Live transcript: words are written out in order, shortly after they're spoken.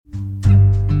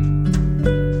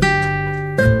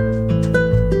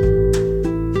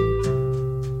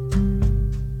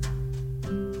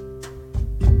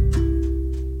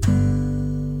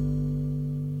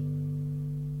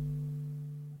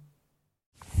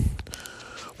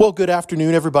Well, good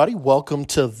afternoon, everybody. Welcome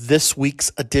to this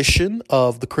week's edition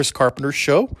of the Chris Carpenter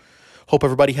Show. Hope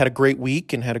everybody had a great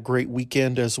week and had a great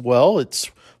weekend as well.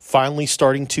 It's finally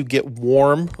starting to get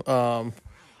warm,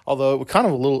 although it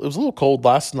was a little cold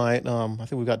last night. I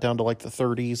think we got down to like the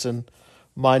 30s in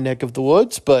my neck of the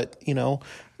woods, but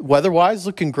weather-wise,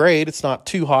 looking great. It's not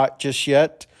too hot just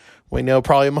yet. We know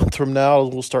probably a month from now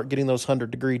we'll start getting those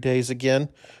 100-degree days again,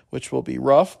 which will be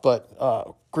rough,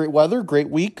 but great weather, great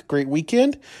week, great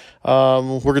weekend.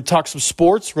 We're going to talk some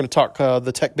sports. We're going to talk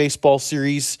the Tech baseball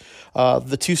series,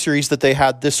 the two series that they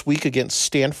had this week against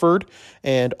Stanford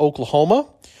and Oklahoma.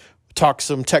 Talk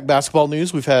some Tech basketball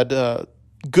news. We've had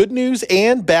good news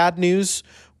and bad news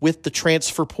with the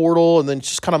transfer portal, and then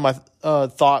just kind of my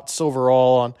thoughts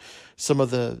overall on some of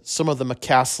the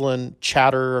McCaslin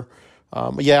chatter.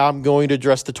 I'm going to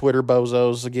address the Twitter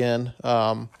bozos again.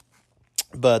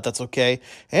 But that's okay.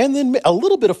 And then a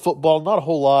little bit of football, not a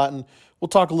whole lot. And we'll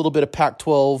talk a little bit of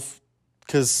Pac-12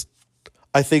 because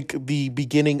I think the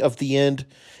beginning of the end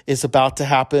is about to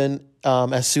happen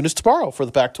as soon as tomorrow for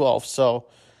the Pac-12. So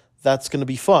that's going to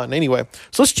be fun. Anyway,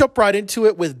 so let's jump right into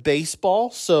it with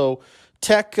baseball. So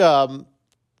Tech had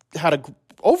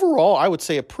overall, I would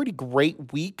say, a pretty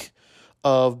great week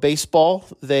of baseball.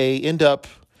 They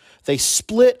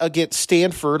split against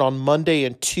Stanford on Monday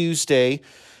and Tuesday.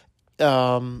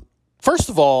 First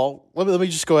of all, let me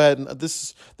just go ahead and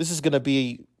this is going to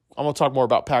be, I'm going to talk more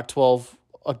about Pac-12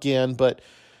 again, but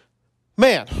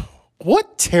man,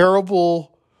 what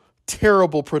terrible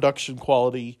production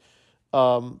quality,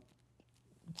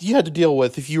 you had to deal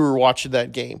with if you were watching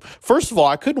that game. First of all,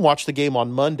 I couldn't watch the game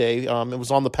on Monday. It was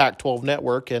on the Pac-12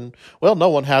 network and no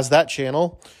one has that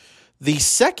channel. The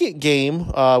second game,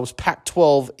 was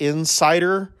Pac-12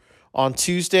 Insider on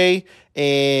Tuesday,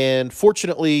 and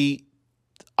fortunately,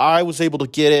 I was able to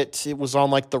get it. It was on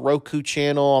like the Roku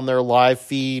channel on their live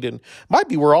feed, and might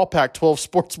be where all Pac-12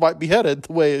 sports might be headed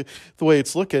the way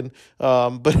it's looking.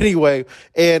 But anyway,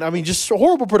 and I mean, just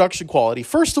horrible production quality.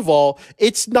 First of all,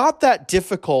 it's not that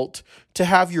difficult to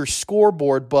have your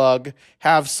scoreboard bug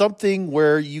have something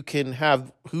where you can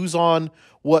have who's on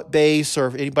what base or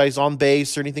if anybody's on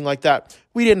base or anything like that.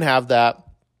 We didn't have that.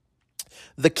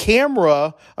 The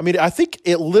camera, I mean, I think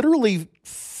it literally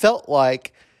felt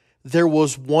like there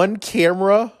was one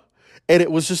camera and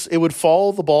it would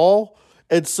follow the ball.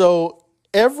 And so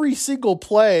every single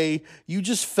play, you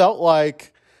just felt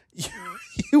like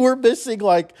you were missing,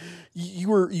 like you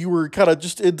were kind of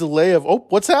just in delay of,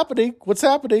 what's happening?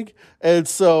 And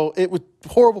so it was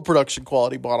horrible production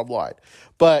quality, bottom line.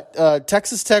 But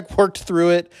Texas Tech worked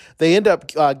through it. They end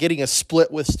up getting a split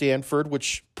with Stanford,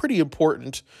 which pretty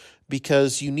important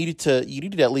because you needed to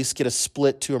at least get a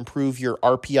split to improve your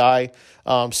RPI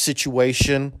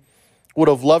situation. Would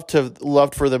have loved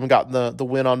for them and gotten the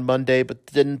win on Monday, but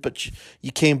didn't. But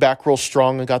you came back real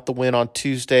strong and got the win on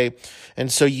Tuesday, and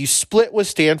so you split with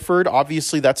Stanford.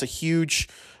 Obviously, that's a huge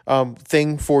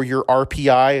thing for your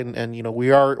RPI, and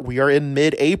we are in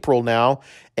mid-April now,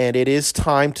 and it is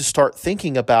time to start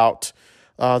thinking about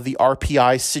the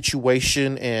RPI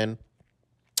situation and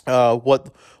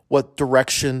what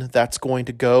direction that's going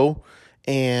to go.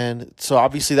 And so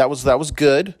obviously that was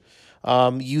good.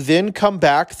 You then come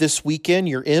back this weekend.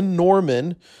 You're in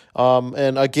Norman,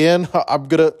 and again, I'm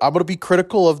gonna be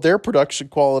critical of their production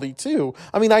quality too.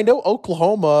 I mean, I know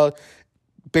Oklahoma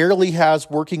barely has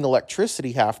working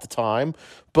electricity half the time,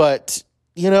 but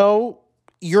you're on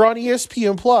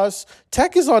ESPN Plus.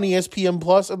 Tech is on ESPN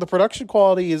Plus, and the production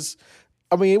quality is,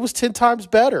 I mean, it was 10 times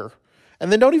better.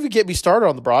 And then don't even get me started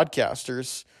on the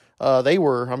broadcasters.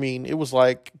 It was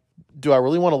like, do I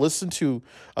really want to listen to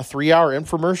a 3-hour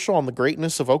infomercial on the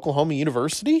greatness of Oklahoma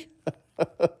University?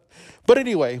 But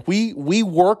anyway, we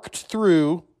worked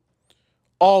through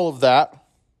all of that,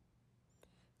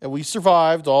 and we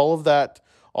survived all of that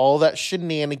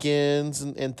shenanigans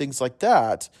and things like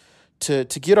that to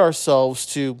get ourselves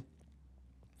to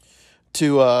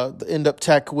end up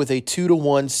Tech with a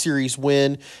 2-1 series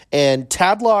win. And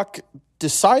Tadlock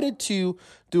decided to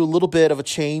do a little bit of a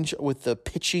change with the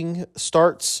pitching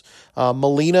starts.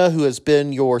 Molina, who has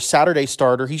been your Saturday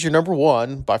starter, he's your number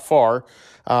one by far.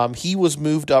 He was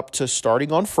moved up to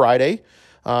starting on Friday.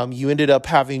 You ended up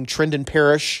having Trendon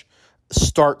Parrish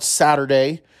start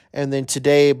Saturday. And then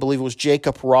today, I believe it was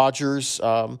Jacob Rogers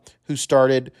who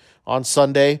started on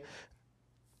Sunday.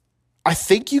 I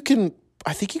think you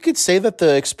could say that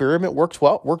the experiment worked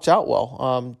out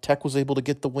well. Tech was able to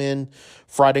get the win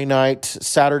Friday night.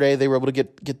 Saturday, they were able to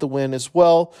get the win as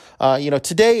well.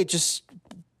 Today it just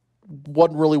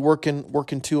wasn't really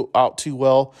working too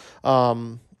well.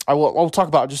 I'll talk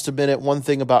about in just a minute one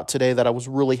thing about today that I was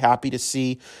really happy to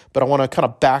see, but I want to kind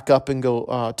of back up and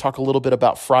go talk a little bit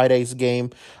about Friday's game.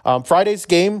 Friday's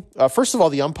game, first of all,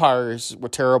 the umpires were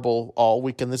terrible all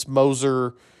weekend. This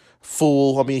Moser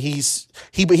fool, I mean, he's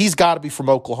got to be from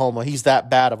Oklahoma. He's that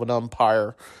bad of an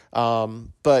umpire.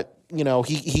 But he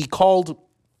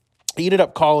ended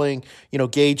up calling,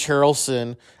 Gage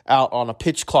Harrelson out on a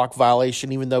pitch clock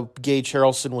violation, even though Gage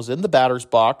Harrelson was in the batter's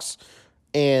box.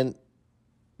 And,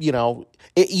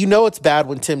 it's bad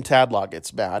when Tim Tadlock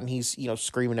gets mad and he's,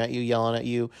 screaming at you, yelling at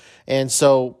you. And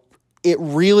so it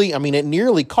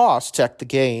nearly cost Tech the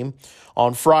game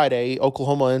on Friday.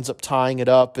 Oklahoma ends up tying it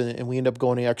up and we end up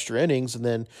going to extra innings. And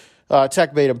then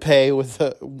Tech made him pay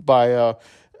by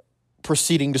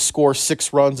proceeding to score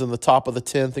 6 runs in the top of the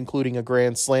 10th, including a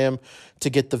grand slam to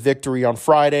get the victory on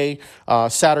Friday.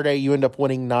 Saturday, you end up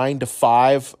winning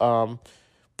 9-5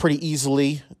 pretty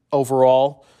easily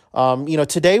overall.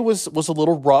 Today was a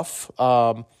little rough.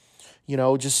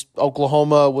 Just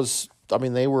Oklahoma was,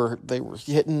 they were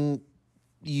hitting,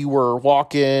 you were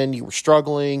walking, you were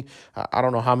struggling. I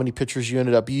don't know how many pitchers you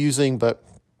ended up using, but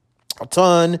a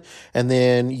ton. And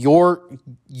then your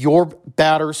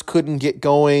batters couldn't get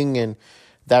going, and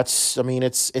that's,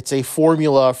 it's a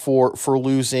formula for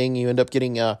losing. You end up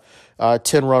getting a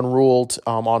 10-run ruled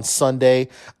on Sunday.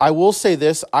 I will say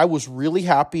this: I was really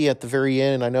happy at the very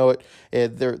end, and I know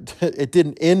it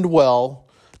didn't end well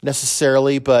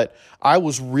necessarily, but I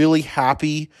was really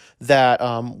happy that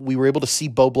we were able to see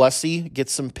Bo Blessey get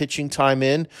some pitching time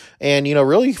in, and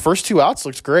really first 2 outs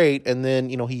looks great, and then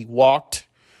he walked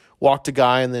a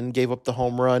guy and then gave up the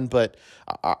home run. But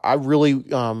I really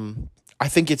I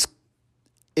think it's,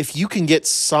 if you can get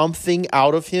something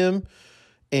out of him.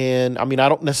 And, I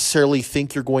don't necessarily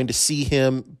think you're going to see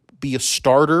him be a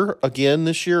starter again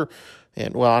this year.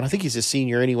 And, I think he's a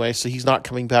senior anyway, so he's not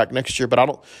coming back next year. But I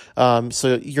don't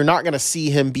so you're not going to see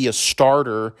him be a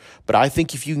starter. But I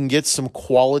think if you can get some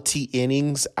quality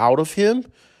innings out of him,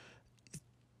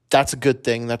 that's a good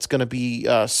thing. That's going to be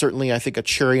certainly, I think, a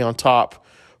cherry on top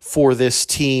for this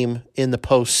team in the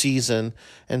postseason.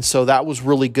 And so that was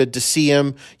really good to see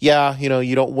him. Yeah,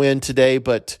 you don't win today,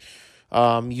 but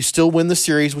you still win the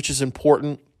series, which is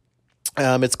important.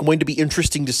 It's going to be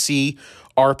interesting to see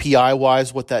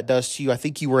RPI-wise what that does to you. I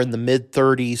think you were in the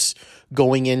mid-30s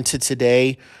going into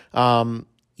today.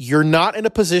 You're not in a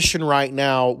position right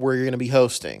now where you're going to be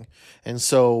hosting. And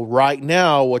so right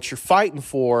now what you're fighting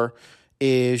for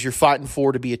is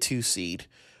to be a 2 seed.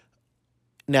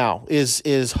 Now,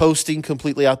 is hosting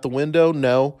completely out the window?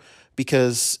 No,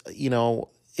 because,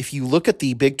 if you look at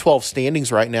the Big 12 standings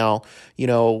right now,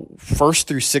 first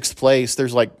through 6th place,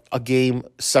 there's like a game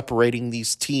separating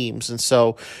these teams. And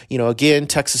so, again,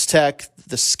 Texas Tech,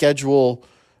 the schedule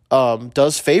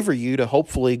does favor you to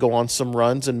hopefully go on some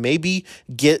runs and maybe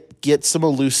get some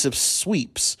elusive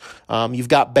sweeps. You've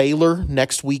got Baylor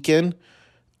next weekend.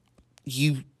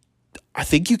 I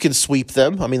think you can sweep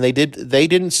them. They didn't.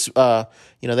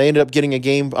 They ended up getting a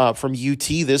game from UT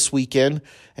this weekend,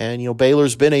 and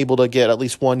Baylor's been able to get at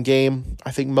least one game,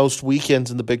 I think, most weekends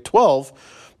in the Big 12.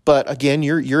 But again,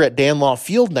 you're at Danlaw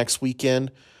Field next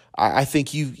weekend. I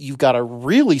think you've got a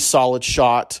really solid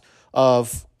shot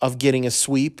of getting a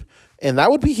sweep, and that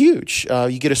would be huge.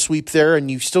 You get a sweep there, and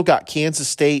you've still got Kansas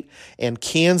State and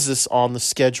Kansas on the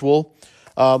schedule.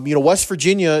 West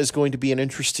Virginia is going to be an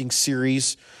interesting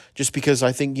series, just because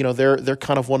I think they're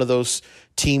kind of one of those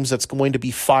teams that's going to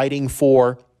be fighting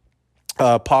for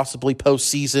possibly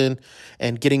postseason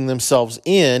and getting themselves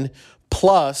in.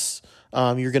 Plus,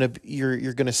 you're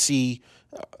gonna see,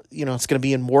 it's gonna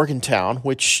be in Morgantown,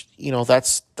 which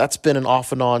that's been an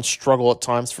off and on struggle at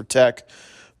times for Tech.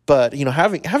 But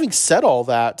having said all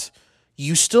that,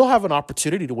 you still have an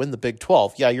opportunity to win the Big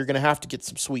 12. Yeah, you're gonna have to get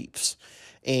some sweeps,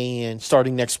 and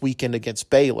starting next weekend against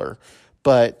Baylor,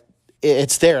 but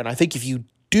it's there. And I think if you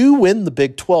do win the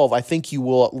Big 12, I think you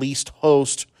will at least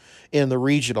host in the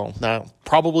regional. Now,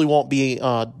 probably won't be in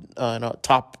a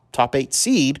top 8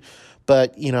 seed,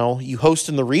 but you host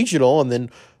in the regional, and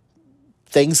then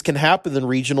things can happen in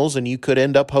regionals, and you could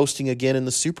end up hosting again in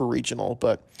the super regional.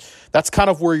 But that's kind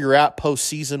of where you're at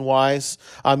postseason wise.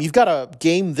 You've got a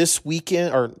game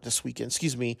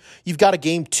You've got a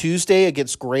game Tuesday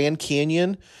against Grand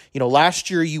Canyon. Last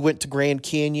year you went to Grand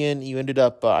Canyon. You ended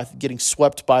up getting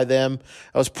swept by them.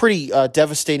 It was pretty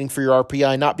devastating for your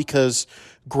RPI, not because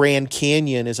Grand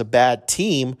Canyon is a bad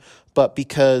team, but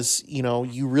because,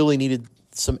 you really needed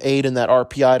some aid in that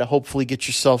RPI to hopefully get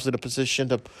yourselves in a position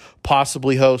to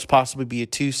possibly host, possibly be a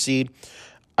 2 seed.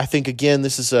 I think, again,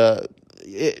 this is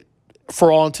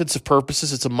for all intensive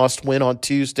purposes, it's a must-win on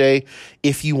Tuesday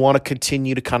if you want to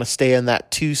continue to kind of stay in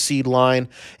that 2 seed line,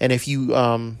 and if you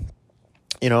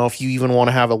if you even want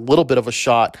to have a little bit of a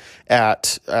shot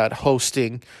at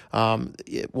hosting,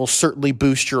 it will certainly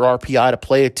boost your RPI to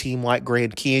play a team like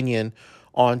Grand Canyon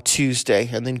on Tuesday.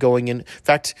 And then in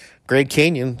fact, Grand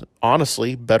Canyon,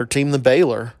 honestly, better team than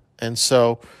Baylor. And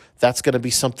so that's going to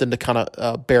be something to kind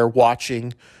of bear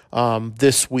watching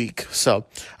this week. So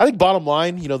I think bottom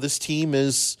line, this team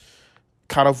is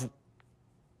kind of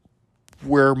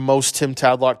where most Tim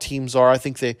Tadlock teams are. I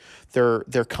think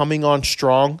they're coming on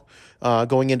strong.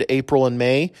 Going into April and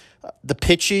May. The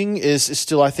pitching is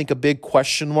still, I think, a big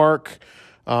question mark.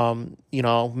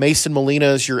 Mason Molina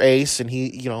is your ace, and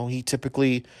he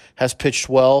typically has pitched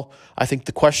well. I think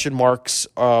the question marks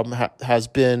has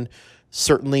been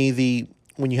certainly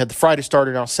when you had the Friday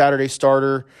starter, now Saturday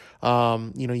starter.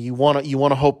 You want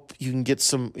to hope you can get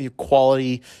some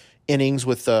quality innings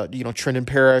with Trenton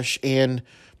Parrish and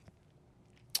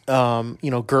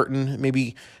Girton,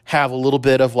 maybe have a little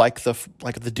bit of like the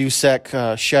Dusek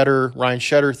Ryan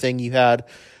Shetter thing you had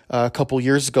a couple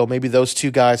years ago. Maybe those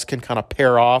two guys can kind of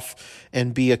pair off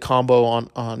and be a combo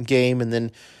on game. And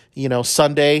then,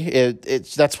 Sunday,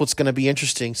 that's what's going to be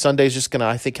interesting. Sunday's just going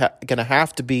to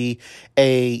have to be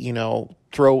a,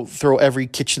 throw every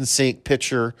kitchen sink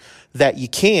pitcher that you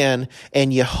can,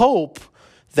 and you hope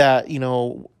that,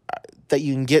 that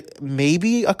you can get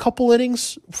maybe a couple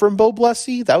innings from Bo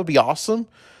Blessey. That would be awesome.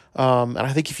 And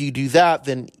I think if you do that,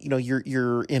 then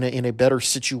you're in a better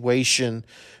situation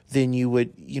than you were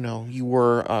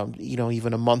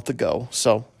even a month ago.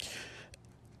 So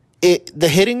the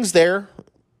hitting's there.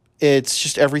 It's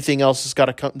just everything else has got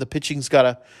to come. The pitching's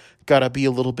got to be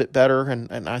a little bit better,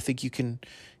 and I think you can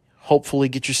hopefully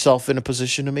get yourself in a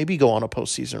position to maybe go on a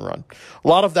postseason run. A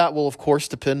lot of that will, of course,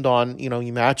 depend on, your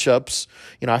matchups.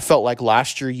 I felt like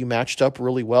last year you matched up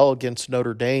really well against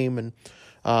Notre Dame, and,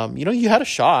 you had a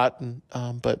shot,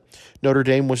 but Notre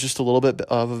Dame was just a little bit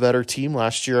of a better team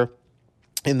last year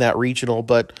in that regional.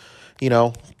 But,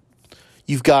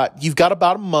 you've got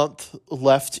about a month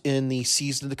left in the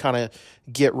season to kind of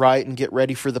get right and get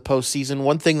ready for the postseason.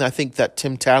 One thing that I think that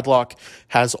Tim Tadlock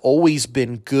has always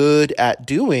been good at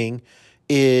doing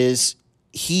is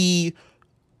he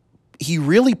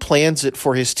really plans it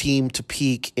for his team to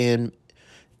peak in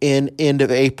end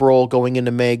of April, going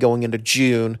into May, going into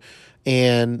June.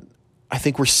 And I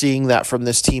think we're seeing that from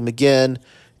this team again,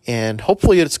 and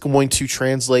hopefully it's going to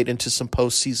translate into some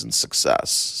postseason success.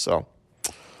 So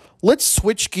let's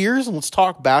switch gears and let's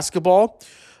talk basketball.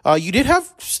 You did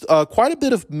have quite a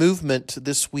bit of movement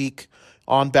this week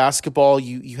on basketball.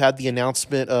 You had the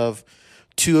announcement of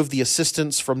 2 of the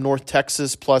assistants from North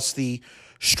Texas, plus the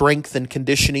strength and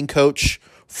conditioning coach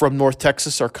from North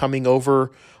Texas are coming over,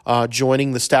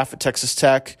 joining the staff at Texas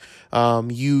Tech.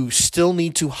 You still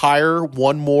need to hire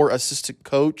one more assistant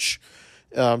coach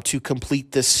to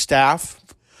complete this staff.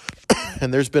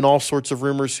 And there's been all sorts of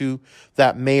rumors who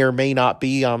that may or may not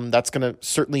be. That's going to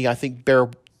certainly, I think, bear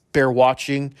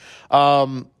watching.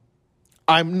 I'll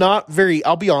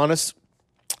be honest,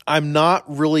 I'm not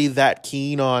really that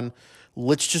keen on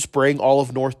let's just bring all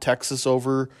of North Texas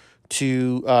over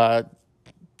to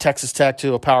Texas Tech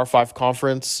to a Power 5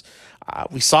 conference.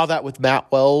 We saw that with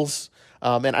Matt Wells.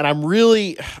 And I'm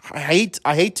really, I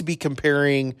hate to be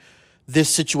comparing this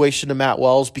situation to Matt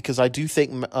Wells, because I do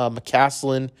think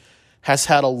McCaslin has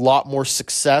had a lot more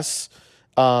success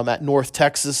at North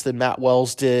Texas than Matt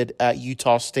Wells did at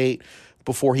Utah State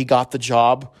before he got the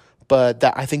job. But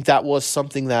I think that was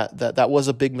something that was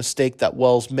a big mistake that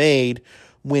Wells made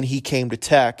when he came to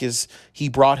Tech, is he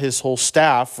brought his whole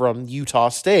staff from Utah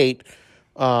State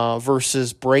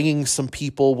versus bringing some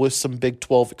people with some Big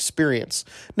 12 experience.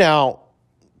 Now,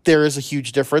 there is a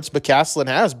huge difference. McCaslin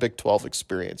has Big 12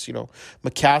 experience.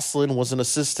 McCaslin was an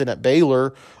assistant at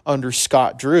Baylor under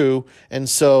Scott Drew, and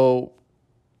so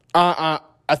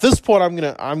at this point,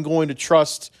 I'm going to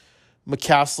trust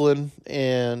McCaslin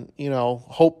and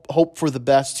hope for the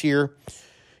best here.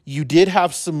 You did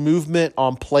have some movement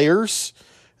on players,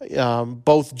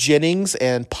 both Jennings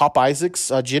and Pop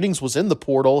Isaacs. Jennings was in the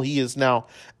portal; he is now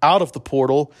out of the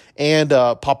portal, and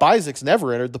Pop Isaacs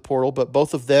never entered the portal. But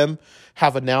both of them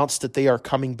have announced that they are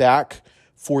coming back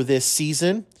for this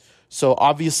season. So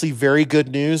obviously, very good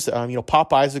news.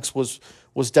 Pop Isaacs was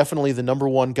definitely the number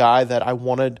one guy that I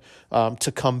wanted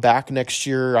to come back next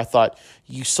year. I thought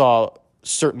you saw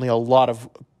certainly a lot of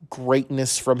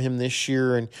greatness from him this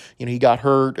year, and he got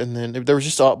hurt, and then there was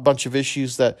just a bunch of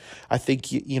issues that I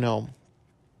think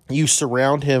you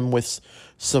surround him with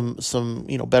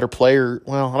better player.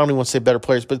 Well, I don't even want to say better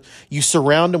players, but you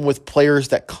surround him with players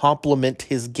that complement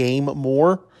his game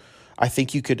more. I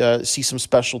think you could see some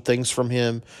special things from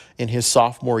him in his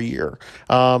sophomore year.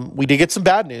 We did get some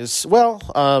bad news. Well,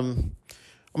 I'm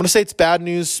going to say it's bad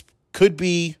news. Could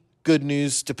be good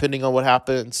news depending on what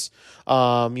happens.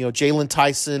 Jalen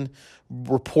Tyson,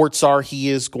 reports are he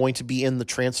is going to be in the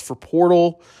transfer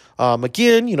portal.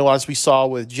 Again, as we saw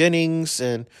with Jennings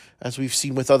and as we've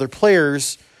seen with other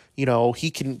players, he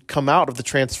can come out of the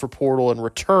transfer portal and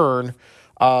return.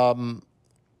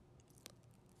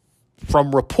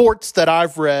 From reports that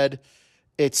I've read,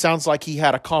 it sounds like he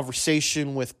had a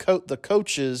conversation with the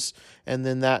coaches, and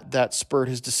then that spurred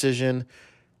his decision.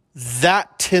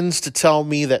 That tends to tell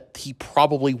me that he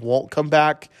probably won't come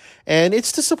back, and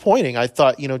it's disappointing. I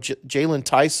thought, Jalen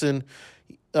Tyson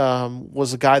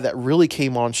was a guy that really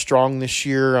came on strong this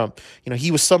year.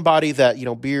 He was somebody that,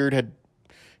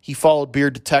 he followed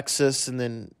Beard to Texas and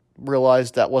then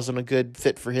realized that wasn't a good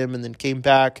fit for him and then came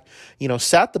back,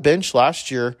 sat the bench last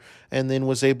year and then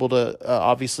was able to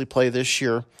obviously play this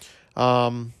year.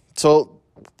 So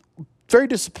very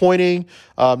disappointing.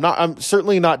 I'm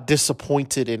certainly not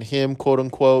disappointed in him, quote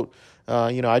unquote.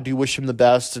 I do wish him the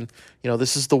best. And,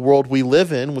 this is the world we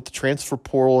live in with the transfer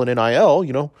portal and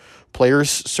NIL. Players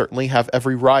certainly have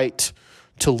every right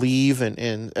to leave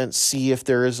and see if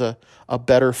there is a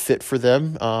better fit for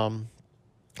them.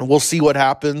 We'll see what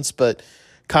happens, but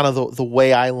kind of the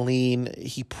way I lean,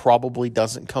 he probably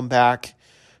doesn't come back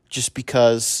just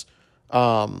because,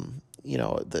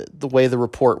 the way the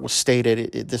report was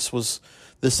stated,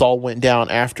 this all went down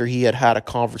after he had a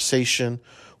conversation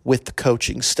with the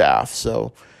coaching staff.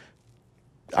 So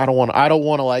I don't want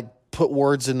to put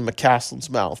words in McCaslin's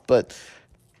mouth, but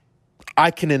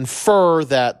I can infer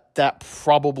that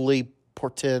probably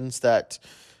portends that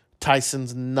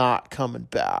Tyson's not coming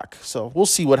back. So we'll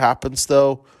see what happens,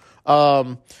 though.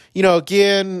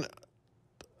 Again,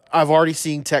 I've already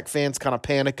seen Tech fans kind of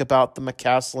panic about the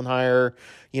McCaslin hire,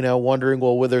 wondering,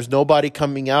 well, there's nobody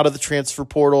coming out of the transfer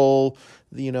portal,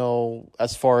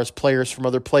 as far as players from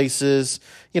other places.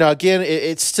 Again,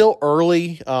 it's still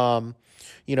early.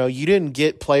 You didn't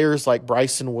get players like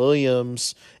Bryson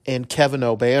Williams and Kevin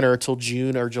O'Banner till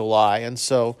June or July. And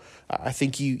so I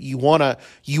think you want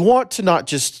to not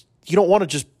just, you don't want to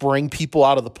just bring people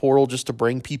out of the portal just to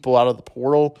bring people out of the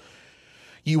portal.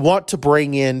 You want to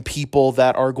bring in people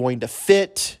that are going to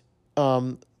fit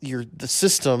the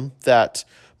system that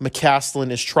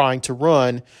McCaslin is trying to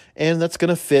run, and that's going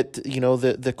to fit,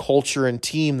 the culture and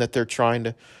team that they're trying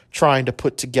to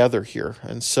put together here.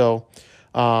 And so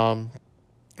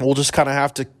we'll just kind of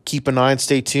have to keep an eye and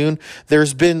stay tuned.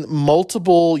 There's been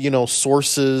multiple,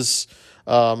 sources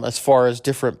as far as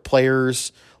different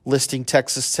players listing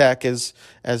Texas Tech as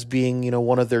being,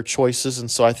 one of their choices. And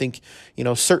so I think,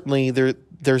 certainly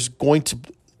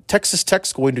Texas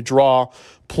Tech's going to draw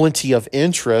plenty of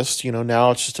interest.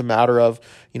 Now it's just a matter of,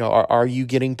 are you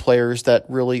getting players that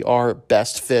really are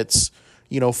best fits,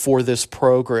 for this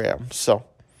program? So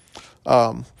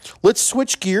let's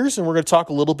switch gears, and we're going to talk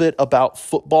a little bit about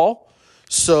football.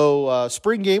 So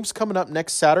spring games coming up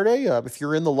next Saturday. If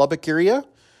you're in the Lubbock area,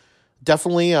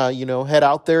 definitely, head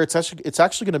out there. It's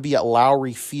actually going to be at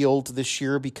Lowry Field this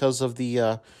year because of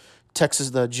the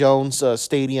Jones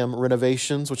Stadium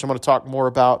renovations, which I'm going to talk more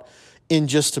about in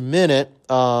just a minute.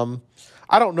 I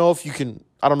don't know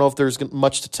if there's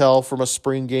much to tell from a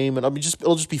spring game, and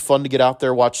it'll just be fun to get out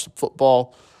there, watch some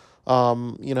football.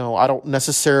 I don't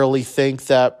necessarily think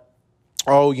that,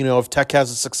 if Tech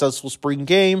has a successful spring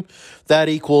game, that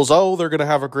equals, they're going to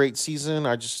have a great season.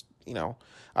 I just,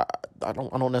 I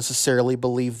don't necessarily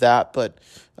believe that, but,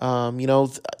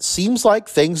 seems like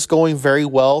things going very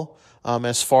well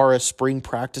as far as spring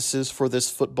practices for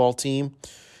this football team.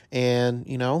 And,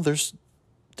 there's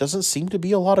doesn't seem to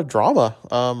be a lot of drama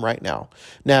right now.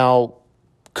 Now,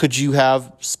 could you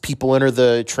have people enter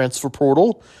the transfer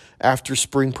portal after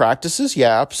spring practices?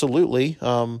 Yeah, absolutely.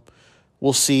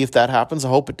 We'll see if that happens. I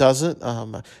hope it doesn't,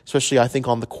 especially I think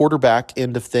on the quarterback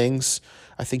end of things.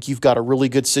 I think you've got a really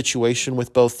good situation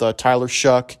with both Tyler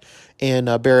Shuck and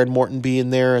Baron Morton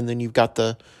being there, and then you've got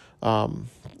I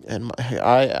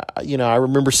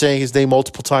remember saying his name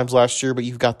multiple times last year, but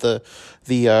you've got the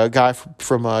guy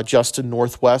from Justin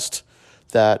Northwest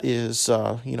that is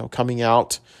coming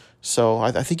out. So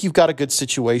I think you've got a good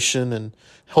situation, and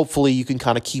hopefully you can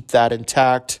kind of keep that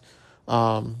intact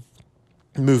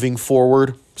moving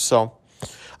forward. So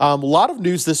a lot of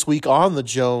news this week on the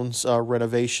Jones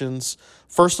renovations.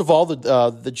 First of all,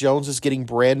 the Jones is getting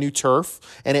brand new turf,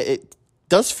 and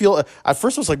does feel, at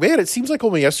first I was like, man, it seems like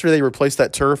only yesterday they replaced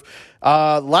that turf.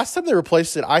 Last time they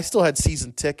replaced it, I still had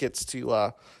season tickets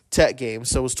to Tech games,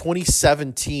 so it was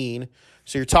 2017.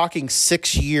 So you're talking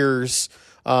 6 years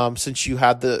since you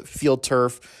had the field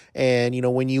turf. And,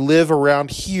 when you live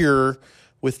around here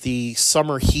with the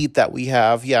summer heat that we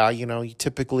have, you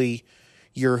typically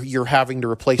you're having to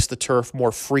replace the turf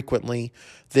more frequently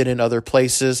than in other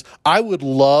places. I would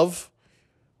love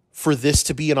for this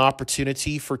to be an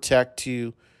opportunity for Tech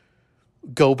to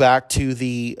go back to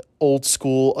the old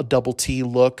school, a double T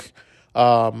look.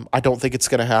 I don't think it's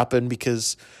going to happen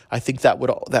because I think that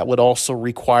would also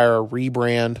require a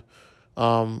rebrand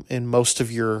in most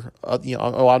of your,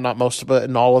 not most, but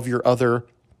in all of your other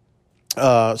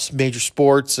major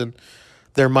sports, and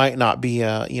there might not be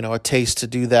a taste to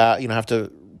do that. Have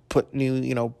to put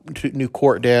new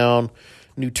court down,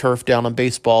 new turf down on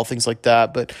baseball, things like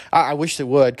that. But I wish they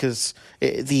would, because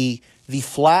the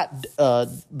flat,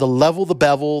 the level, the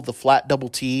bevel, the flat double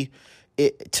T,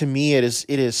 to me it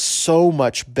is so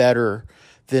much better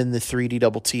than the 3D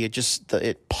double T.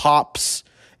 It pops.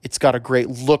 It's got a great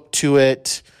look to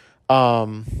it.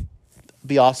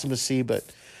 Be awesome to see, but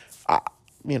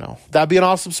that'd be an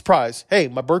awesome surprise. Hey,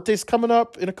 my birthday's coming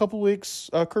up in a couple weeks,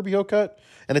 Kirby Hokut,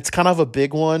 and it's kind of a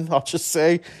big one, I'll just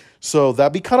say. So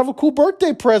that'd be kind of a cool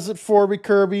birthday present for me,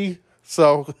 Kirby.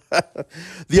 So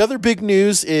the other big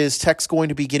news is Tech's going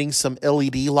to be getting some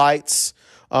LED lights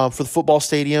for the football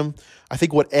stadium. I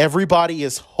think what everybody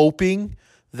is hoping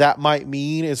that might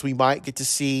mean is we might get to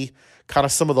see kind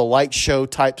of some of the light show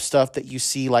type stuff that you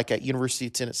see like at University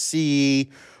of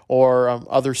Tennessee or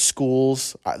other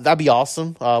schools. That'd be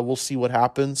awesome. We'll see what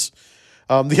happens.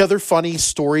 The other funny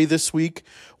story this week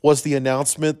was the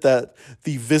announcement that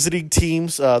the visiting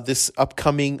teams this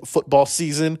upcoming football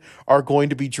season are going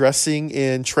to be dressing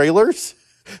in trailers.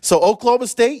 So Oklahoma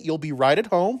State, you'll be right at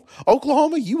home.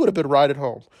 Oklahoma, you would have been right at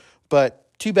home. But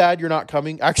too bad you're not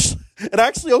coming.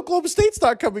 Actually, Oklahoma State's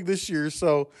not coming this year,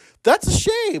 so that's a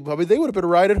shame. I mean, they would have been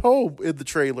right at home in the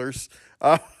trailers.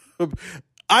 I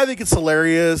think it's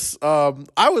hilarious.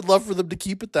 I would love for them to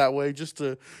keep it that way, just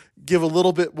to give a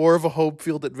little bit more of a home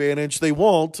field advantage. They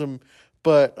won't,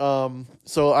 but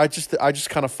so I just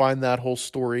kind of find that whole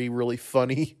story really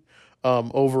funny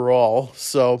overall.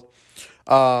 So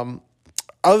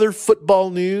other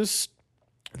football news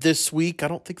this week, I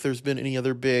don't think there's been any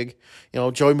other big.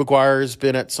 Joey McGuire has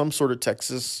been at some sort of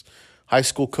Texas High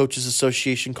School Coaches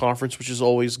Association conference, which is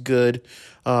always good.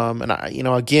 And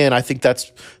I think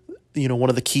that's one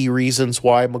of the key reasons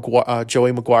why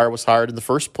Joey McGuire was hired in the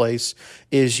first place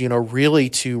is really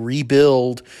to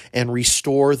rebuild and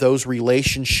restore those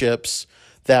relationships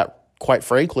that, quite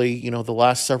frankly, the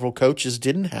last several coaches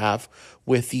didn't have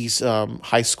with these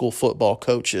high school football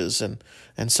coaches, and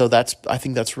so I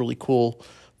think that's really cool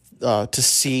to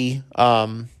see. I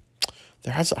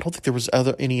don't think there was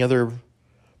any other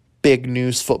big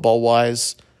news football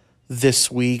wise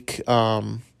this week.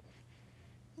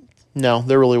 No,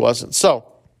 there really wasn't. So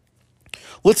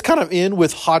let's kind of end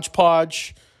with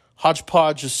hodgepodge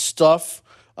of stuff.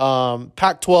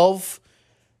 Pac-12,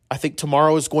 I think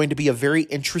tomorrow is going to be a very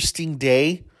interesting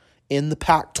day in the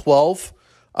Pac-12.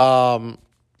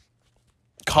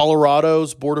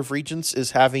 Colorado's Board of Regents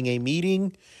is having a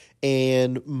meeting,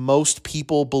 and most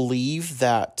people believe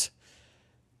that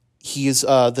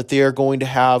that they are going to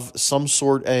have some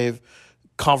sort of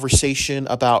conversation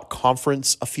about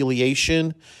conference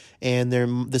affiliation. And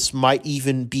this might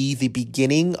even be the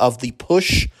beginning of the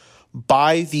push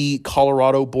by the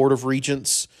Colorado Board of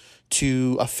Regents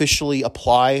to officially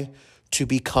apply to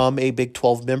become a Big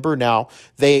 12 member. Now,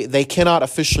 they cannot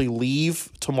officially leave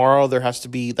tomorrow. There has to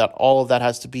be all of that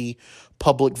has to be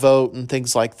public vote and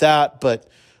things like that. But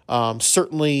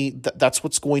certainly that's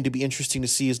what's going to be interesting to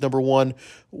see is, number one,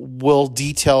 will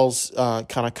details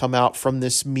kind of come out from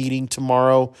this meeting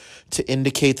tomorrow to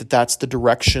indicate that that's the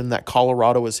direction that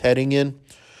Colorado is heading in.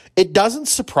 It doesn't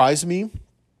surprise me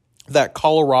that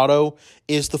Colorado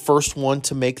is the first one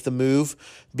to make the move,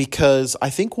 because I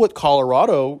think what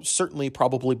Colorado certainly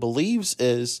probably believes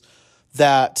is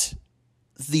that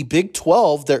the Big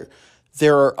 12,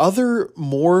 there are other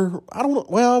more, I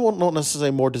won't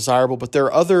necessarily more desirable, but there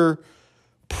are other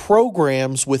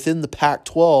programs within the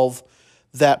Pac-12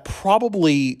 that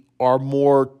probably are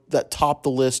more, that top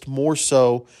the list more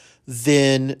so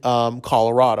than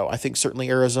Colorado. I think certainly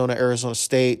Arizona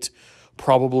State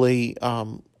probably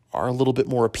are a little bit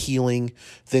more appealing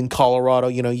than Colorado.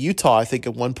 Utah, I think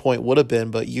at one point would have been,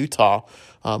 but Utah,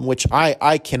 which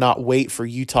I cannot wait for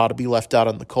Utah to be left out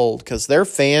in the cold, because their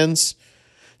fans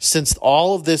since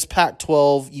all of this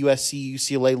Pac-12, USC,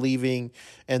 UCLA leaving,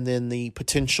 and then the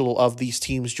potential of these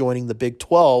teams joining the Big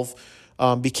 12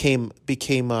 became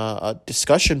a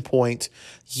discussion point.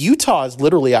 Utah has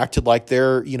literally acted like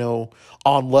they're,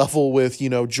 on level with,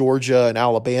 Georgia and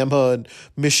Alabama and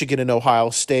Michigan and Ohio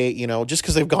State, just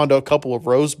because they've gone to a couple of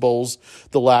Rose Bowls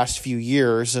the last few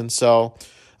years. And so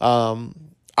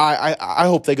I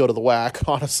hope they go to the WAC,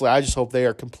 honestly. I just hope they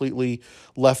are completely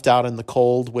left out in the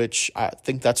cold, which I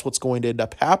think that's what's going to end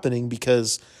up happening,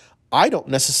 because I don't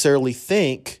necessarily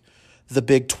think the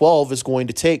Big 12 is going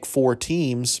to take 4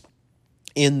 teams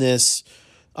in this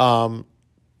realignment,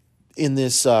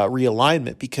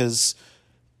 because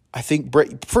I think Brett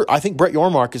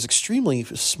Yormark is extremely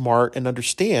smart and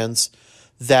understands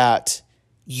that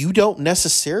you don't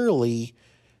necessarily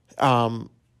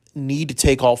need to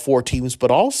take all 4 teams,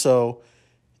 but also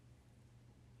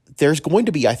there's going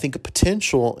to be, I think, a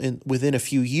potential within a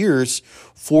few years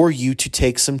for you to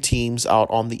take some teams out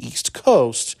on the East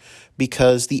Coast,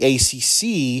 because the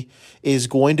ACC is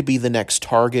going to be the next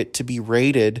target to be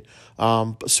rated,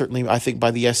 certainly I think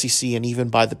by the SEC and even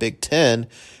by the Big Ten.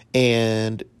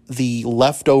 And the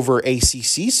leftover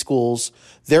ACC schools,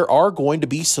 there are going to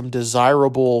be some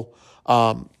desirable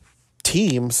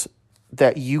teams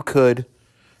that you can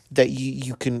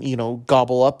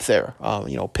gobble up there.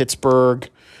 Pittsburgh,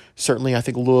 certainly I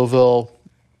think Louisville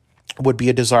would be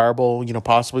a desirable,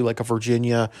 possibly like a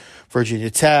Virginia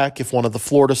Tech. If one of the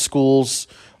Florida schools,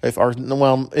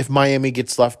 if Miami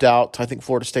gets left out, I think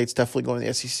Florida State's definitely going to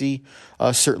the SEC.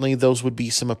 Certainly those would be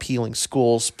some appealing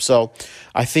schools. So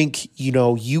I think,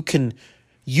 you can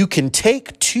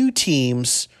take 2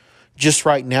 teams just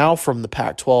right now from the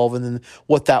Pac-12, and then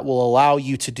what that will allow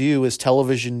you to do is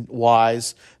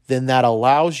television-wise, then that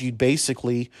allows you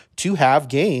basically to have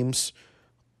games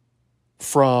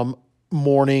from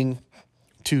morning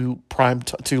to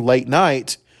to late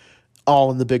night, all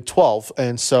in the Big 12.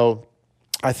 And so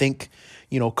I think,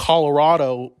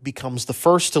 Colorado becomes the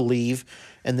first to leave.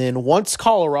 And then once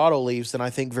Colorado leaves, then I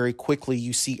think very quickly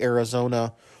you see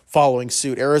Arizona following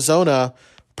suit. Arizona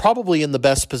probably in the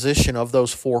best position of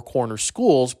those 4 corner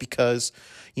schools, because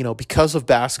of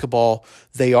basketball,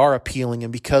 they are appealing,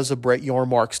 and because of Brett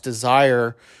Yormark's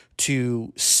desire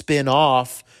to spin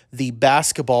off the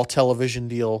basketball television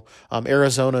deal,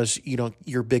 Arizona's,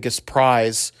 your biggest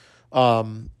prize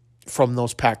from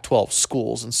those Pac-12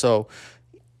 schools. And so,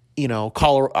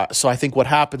 Colorado. So I think what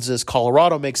happens is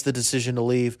Colorado makes the decision to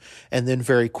leave, and then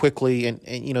very quickly, and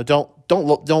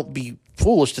don't be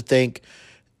foolish to think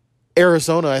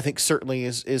Arizona, I think, certainly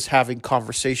is having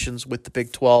conversations with the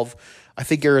Big 12. I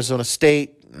think Arizona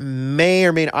State may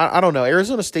or may not. I don't know.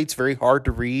 Arizona State's very hard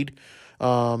to read. They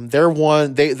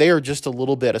are just a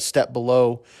little bit a step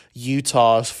below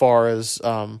Utah as far as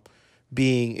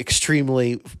being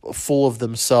extremely full of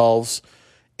themselves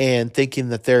and thinking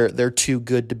that they're too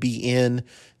good to be in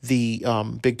the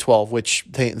Big 12, which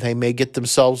they may get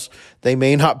themselves. They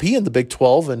may not be in the Big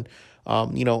 12, and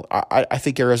I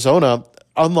think Arizona.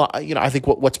 I think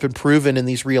what's been proven in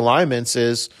these realignments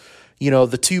is,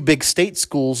 the 2 big state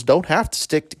schools don't have to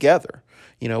stick together.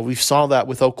 We saw that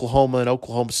with Oklahoma and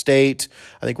Oklahoma State.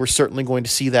 I think we're certainly going to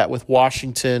see that with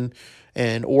Washington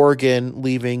and Oregon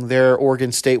leaving their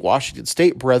Oregon State, Washington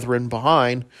State brethren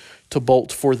behind to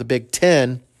bolt for the Big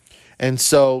Ten. And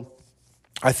so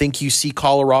I think you see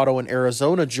Colorado and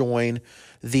Arizona join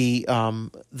the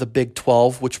Big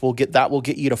 12, which will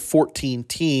get you to 14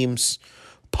 teams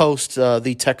post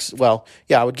the Texas. Well,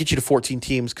 yeah, I would get you to 14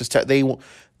 teams because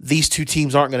these 2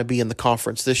 teams aren't going to be in the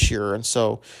conference this year. And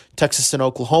so Texas and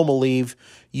Oklahoma leave,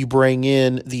 you bring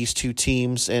in these 2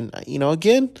 teams, and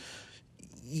again,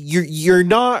 you're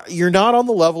not on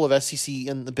the level of SEC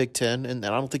in the Big Ten, and I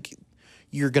don't think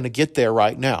you're going to get there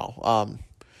right now.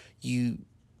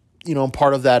 And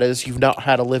part of that is you've not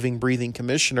had a living, breathing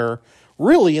commissioner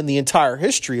really in the entire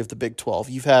history of the Big 12.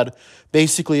 You've had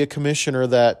basically a commissioner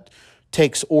that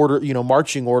takes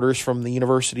marching orders from the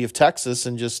University of Texas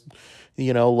and just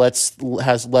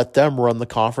has let them run the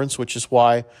conference, which is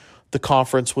why the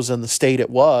conference was in the state it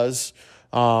was,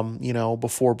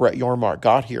 before Brett Yormark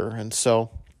got here. And so,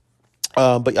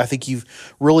 but I think you've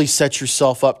really set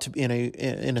yourself up to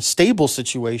in a stable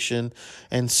situation,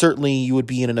 and certainly you would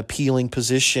be in an appealing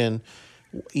position,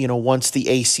 once the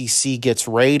ACC gets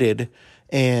rated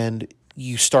and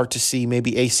you start to see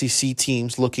maybe ACC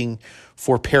teams looking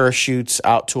for parachutes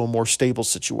out to a more stable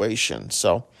situation.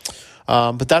 So,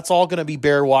 but that's all going to be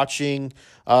bear watching.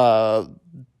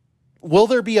 Will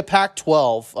there be a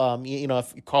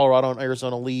Pac-12? If Colorado and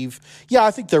Arizona leave, yeah,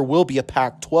 I think there will be a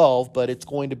Pac-12, but it's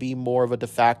going to be more of a de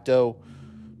facto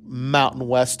Mountain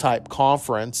West type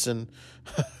conference. And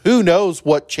who knows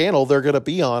what channel they're going to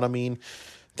be on. I mean,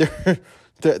 they're,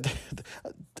 they're,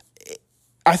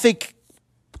 I think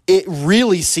it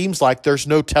really seems like there's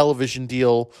no television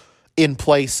deal in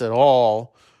place at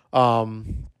all.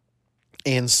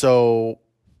 And so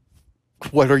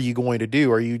what are you going to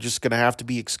do? Are you just going to have to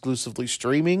be exclusively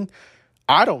streaming?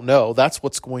 I don't know. That's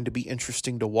what's going to be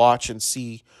interesting to watch and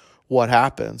see what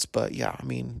happens. But yeah, I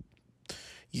mean,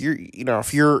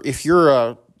 if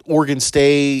you're Oregon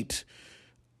State,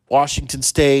 Washington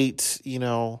State,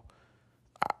 you're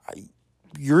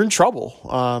in trouble.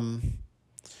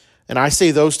 And I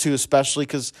say those two especially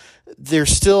because there's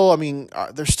still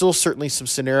certainly some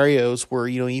scenarios where,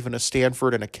 even a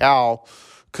Stanford and a Cal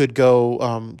could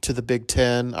go to the Big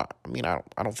Ten. I mean, I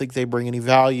don't think they bring any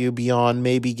value beyond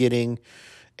maybe getting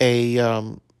a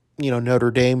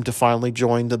Notre Dame to finally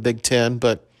join the Big Ten,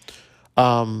 but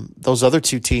those other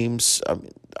two teams,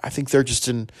 I think they're just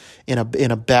in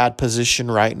a bad position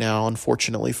right now,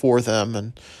 unfortunately for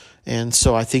them, and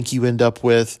so I think you end up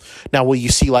with, now will you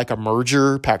see like a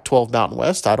merger, Pac-12 Mountain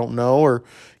West? I don't know, or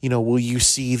will you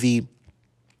see the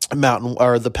Mountain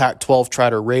or the Pac-12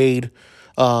 try to raid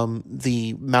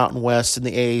the Mountain West and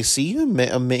the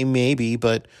AAC? Maybe,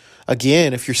 but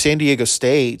again, if you're San Diego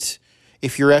State,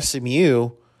 if you're SMU,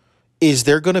 is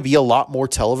there going to be a lot more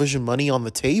television money on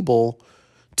the table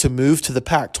to move to the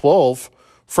Pac-12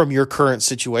 from your current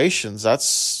situations? That's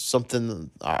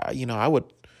something I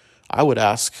would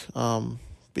ask,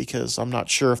 because I'm not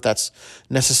sure if that's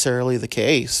necessarily the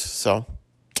case. So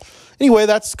anyway,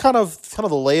 that's kind of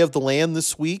the lay of the land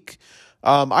this week.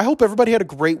 I hope everybody had a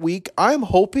great week. I'm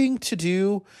hoping to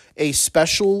do a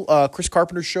special Chris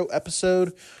Carpenter Show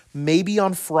episode maybe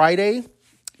on Friday,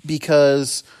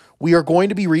 because we are going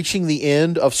to be reaching the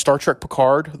end of Star Trek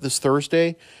Picard this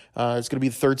Thursday. It's going to be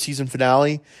the third season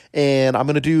finale, and I'm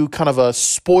going to do kind of a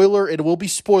spoiler. It will be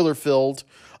spoiler-filled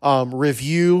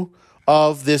review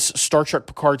of this Star Trek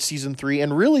Picard Season 3,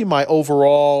 and really my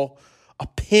overall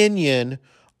opinion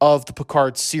of the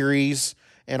Picard series,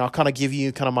 and I'll kind of give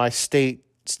you kind of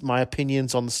my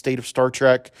opinions on the state of Star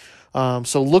Trek.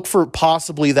 So look for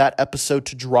possibly that episode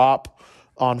to drop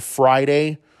on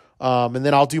Friday. And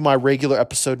then I'll do my regular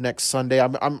episode next Sunday.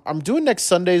 I'm doing next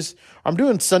Sundays. I'm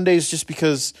doing Sundays just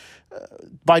because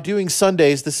by doing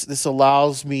Sundays, this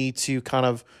allows me to kind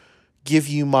of give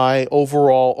you my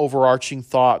overall overarching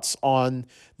thoughts on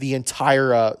the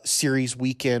entire series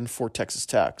weekend for Texas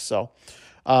Tech. So,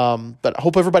 but I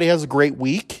hope everybody has a great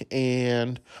week,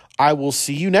 and I will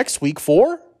see you next week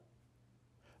for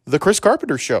the Chris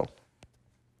Carpenter Show.